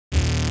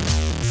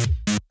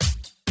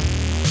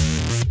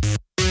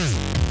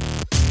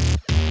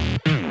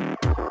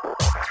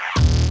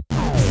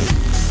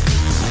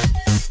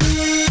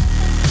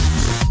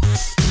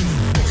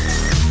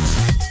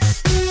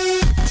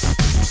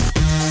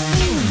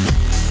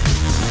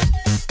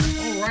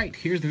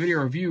Alright, here's the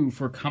video review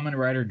for Kamen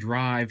Rider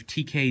Drive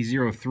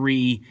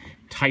TK-03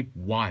 Type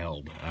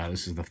Wild.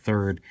 This is the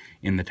third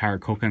in the Tire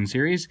Koken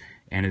series,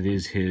 and it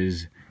is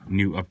his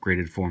new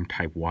upgraded form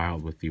Type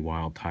Wild with the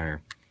Wild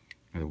tire,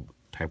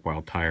 Type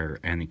Wild tire,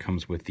 and it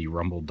comes with the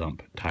Rumble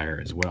Dump tire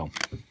as well.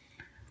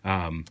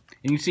 And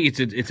you can see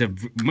it's a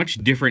much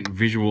different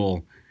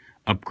visual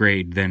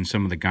upgrade than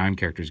some of the Kamen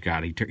characters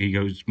got. He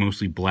goes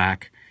mostly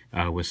black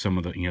with some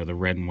of the the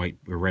red and white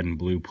or red and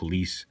blue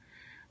police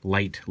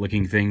light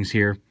looking things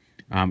here.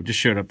 Just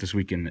showed up this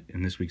week in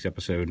this week's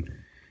episode,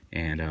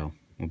 and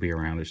we'll be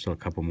around. There's still a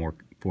couple more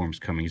forms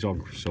coming. He's all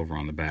silver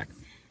on the back,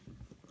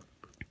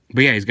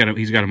 but yeah, he's got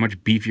a much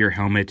beefier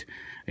helmet.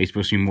 He's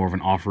supposed to be more of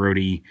an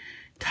off-roady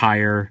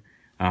tire.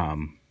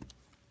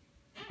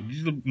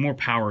 He's more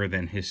power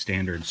than his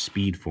standard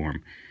speed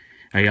form.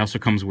 He also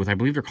comes with, I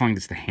believe they're calling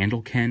this the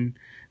handle Ken,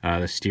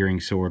 the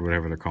steering sword,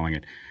 whatever they're calling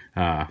it.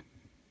 The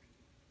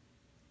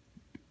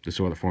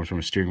sword that forms from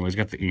a steering wheel. He's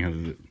got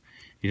the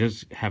he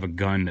does have a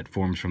gun that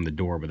forms from the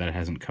door, but that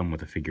hasn't come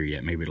with a figure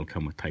yet. Maybe it'll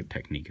come with Type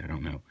Technique. I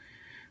don't know.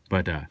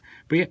 But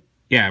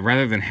yeah,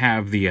 rather than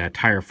have the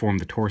tire form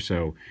the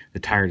torso, the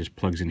tire just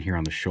plugs in here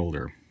on the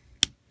shoulder.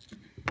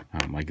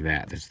 Like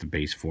that. That's the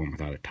base form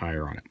without a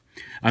tire on it.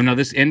 Now,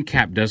 this end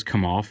cap does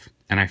come off,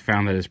 and I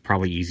found that it's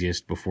probably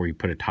easiest before you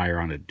put a tire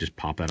on it, just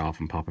pop that off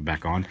and pop it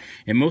back on.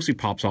 It mostly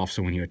pops off,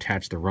 so when you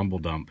attach the rumble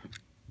dump,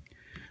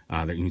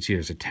 that you can see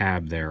there's a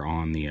tab there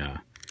on the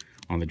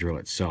drill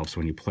itself. So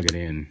when you plug it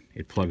in,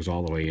 it plugs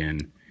all the way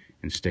in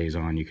and stays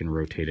on. You can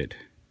rotate it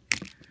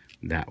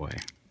that way.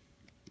 I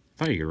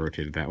thought you could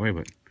rotate it that way,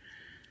 but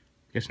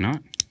I guess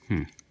not.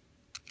 I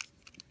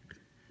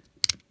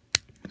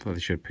thought they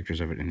showed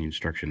pictures of it in the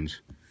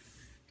instructions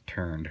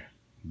turned,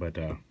 but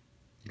it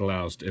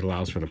allows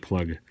for the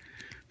plug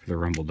for the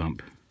rumble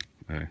dump.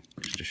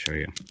 Just to show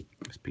you,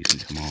 this piece can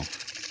come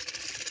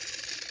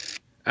off.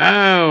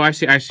 Oh, I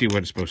see what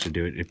it's supposed to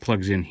do. It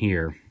plugs in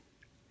here.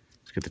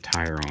 Let's get the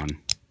tire on.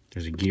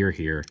 There's a gear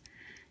here,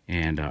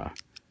 and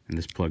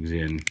this plugs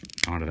in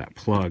onto that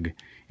plug.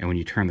 And when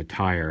you turn the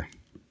tire,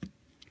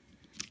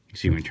 you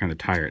see when you turn the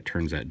tire, it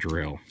turns that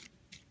drill.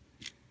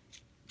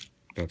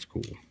 That's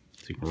cool.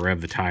 So you can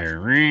rev the tire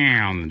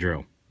around the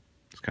drill.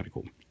 It's kind of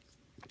cool.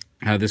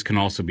 This can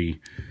also be,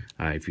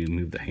 if you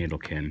move the handle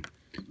Ken,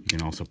 you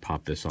can also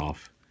pop this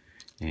off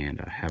and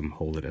have him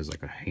hold it as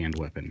like a hand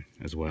weapon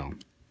as well.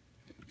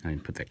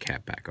 And put that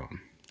cap back on.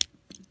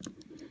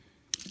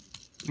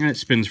 And it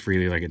spins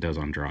freely like it does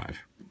on Drive.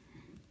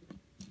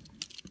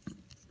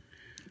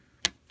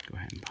 Go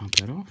ahead and pop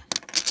that off.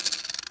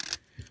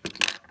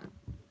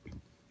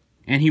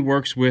 And he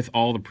works with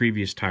all the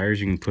previous tires.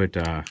 You can put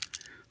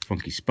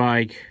Funky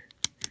Spike.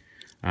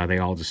 They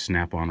all just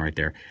snap on right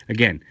there.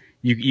 Again,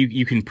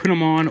 you can put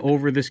them on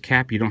over this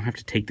cap. You don't have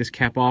to take this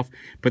cap off.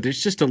 But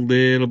there's just a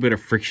little bit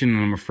of friction.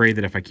 And I'm afraid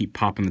that if I keep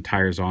popping the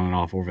tires on and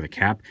off over the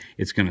cap,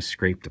 it's going to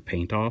scrape the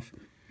paint off.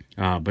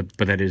 But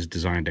that is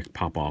designed to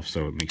pop off,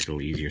 so it makes it a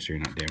little easier so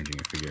you're not damaging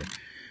your figure.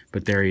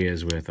 But there he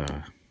is with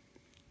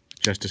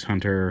Justice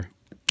Hunter.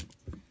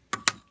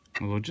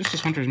 Although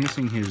Justice Hunter is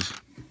missing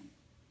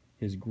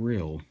his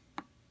grill.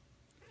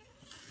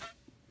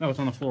 Oh, it's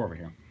on the floor over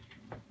here.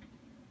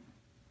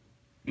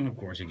 And of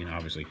course, you can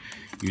obviously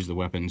use the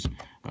weapons.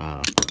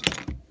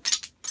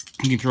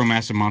 You can throw a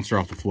massive monster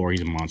off the floor.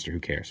 He's a monster.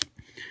 Who cares?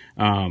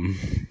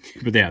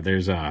 But yeah,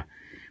 there's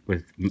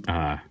with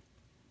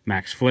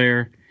Max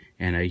Flare.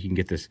 And you can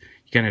get this,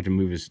 you kind of have to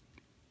move his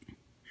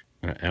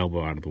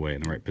elbow out of the way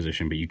in the right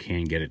position, but you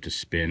can get it to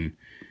spin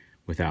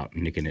without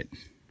nicking it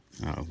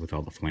with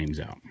all the flames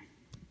out.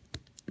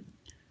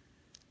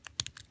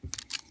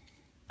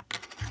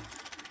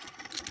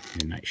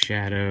 Midnight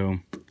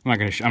Shadow.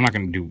 I'm not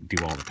gonna do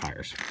all the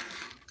tires,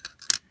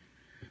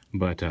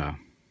 but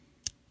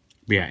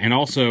yeah, and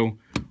also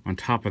on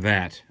top of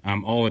that,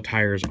 all the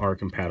tires are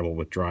compatible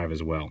with Drive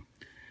as well,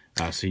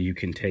 so you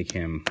can take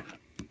him.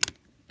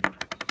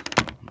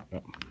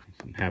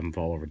 Have him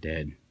fall over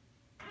dead.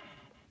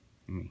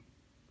 Let me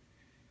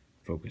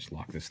focus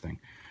lock this thing.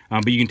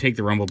 But you can take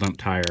the rumble dump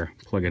tire,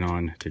 plug it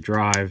on to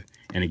Drive,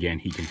 and again,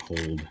 he can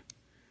hold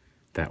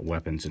that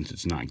weapon since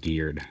it's not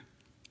geared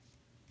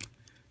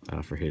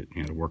for his,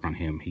 to work on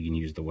him. He can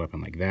use the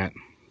weapon like that.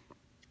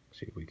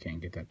 See if we can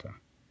get that to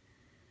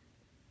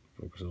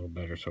focus a little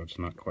better so it's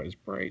not quite as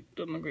bright.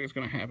 Doesn't look like it's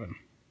going to happen.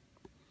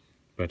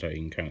 But you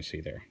can kind of see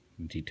there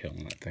the detail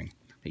on that thing.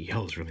 The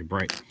yellow is really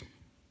bright.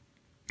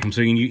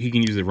 So he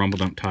can use the rumble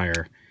dump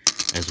tire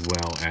as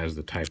well as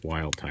the Type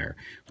Wild tire,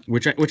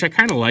 which I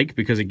kind of like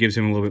because it gives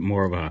him a little bit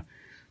more of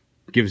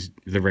gives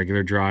the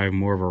regular Drive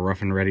more of a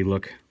rough and ready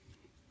look.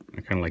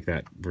 I kind of like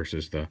that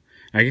versus the.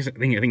 I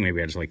think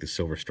maybe I just like the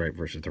silver stripe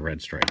versus the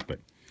red stripe, but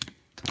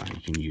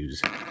you can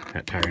use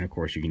that tire, and of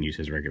course you can use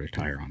his regular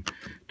tire on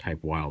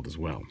Type Wild as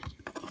well.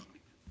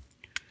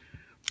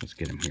 Let's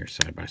get him here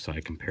side by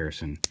side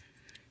comparison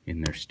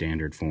in their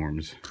standard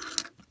forms.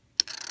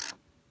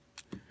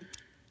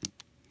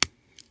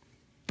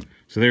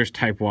 So there's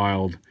Type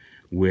Wild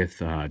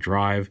with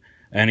Drive.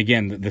 And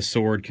again, the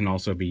sword can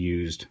also be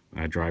used.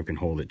 Drive can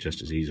hold it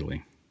just as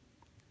easily.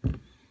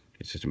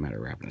 It's just a matter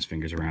of wrapping his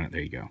fingers around it.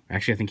 There you go.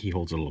 Actually, I think he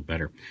holds it a little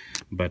better.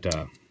 But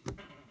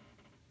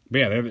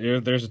yeah,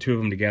 there's the two of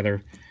them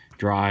together.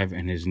 Drive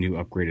and his new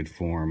upgraded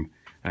form,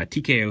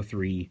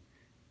 TK-03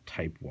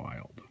 Type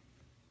Wild.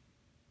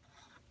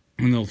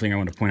 One little thing I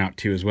want to point out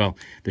too as well,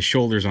 the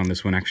shoulders on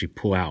this one actually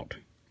pull out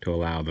to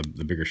allow the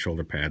bigger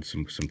shoulder pads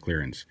some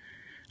clearance.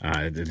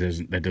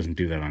 That doesn't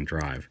do that on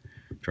Drive.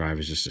 Drive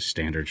is just a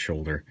standard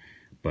shoulder,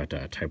 but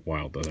Type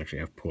Wild does actually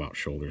have pull-out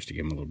shoulders to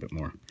give him a little bit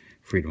more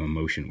freedom of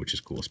motion, which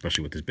is cool,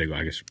 especially with this big,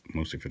 I guess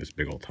mostly for this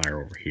big old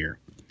tire over here.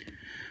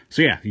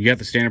 So yeah, you got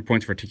the standard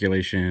points for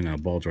articulation,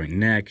 ball joint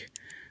neck,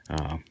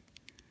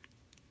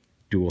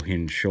 dual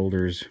hinge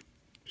shoulders,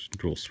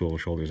 dual swivel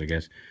shoulders, I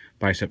guess,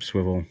 bicep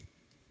swivel.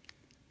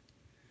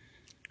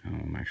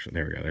 Actually,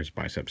 there we go. There's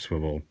bicep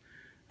swivel.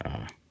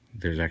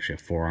 There's actually a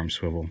forearm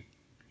swivel.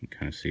 You can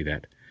kind of see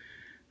that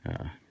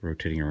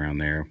rotating around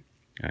there.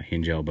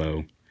 Hinge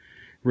elbow.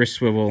 Wrist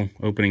swivel,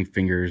 opening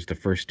fingers. The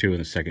first two and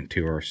the second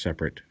two are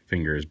separate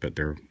fingers, but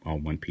they're all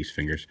one-piece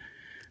fingers.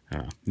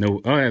 Oh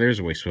yeah, there's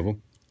a waist swivel.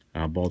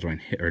 Ball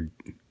joint,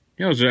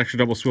 there's actually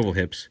double swivel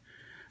hips.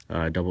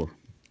 Double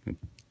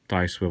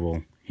thigh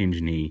swivel,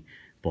 hinge knee,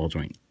 ball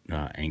joint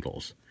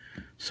ankles.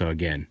 So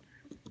again,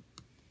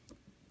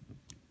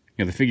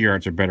 the figure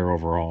arts are better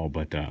overall,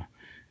 but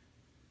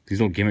these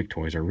little gimmick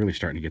toys are really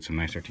starting to get some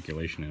nice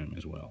articulation in them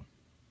as well.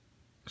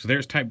 So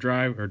there's Type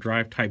Drive, or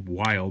Drive Type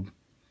Wild,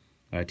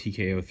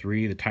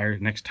 TK-03. The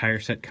next tire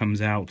set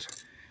comes out,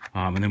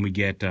 and then we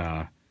get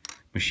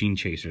Machine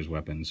Chaser's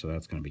weapons, so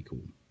that's going to be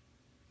cool.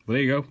 Well,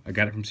 there you go. I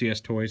got it from CS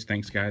Toys.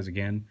 Thanks, guys,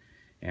 again,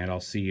 and I'll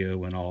see you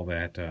when all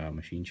that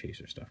Machine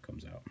Chaser stuff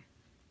comes out.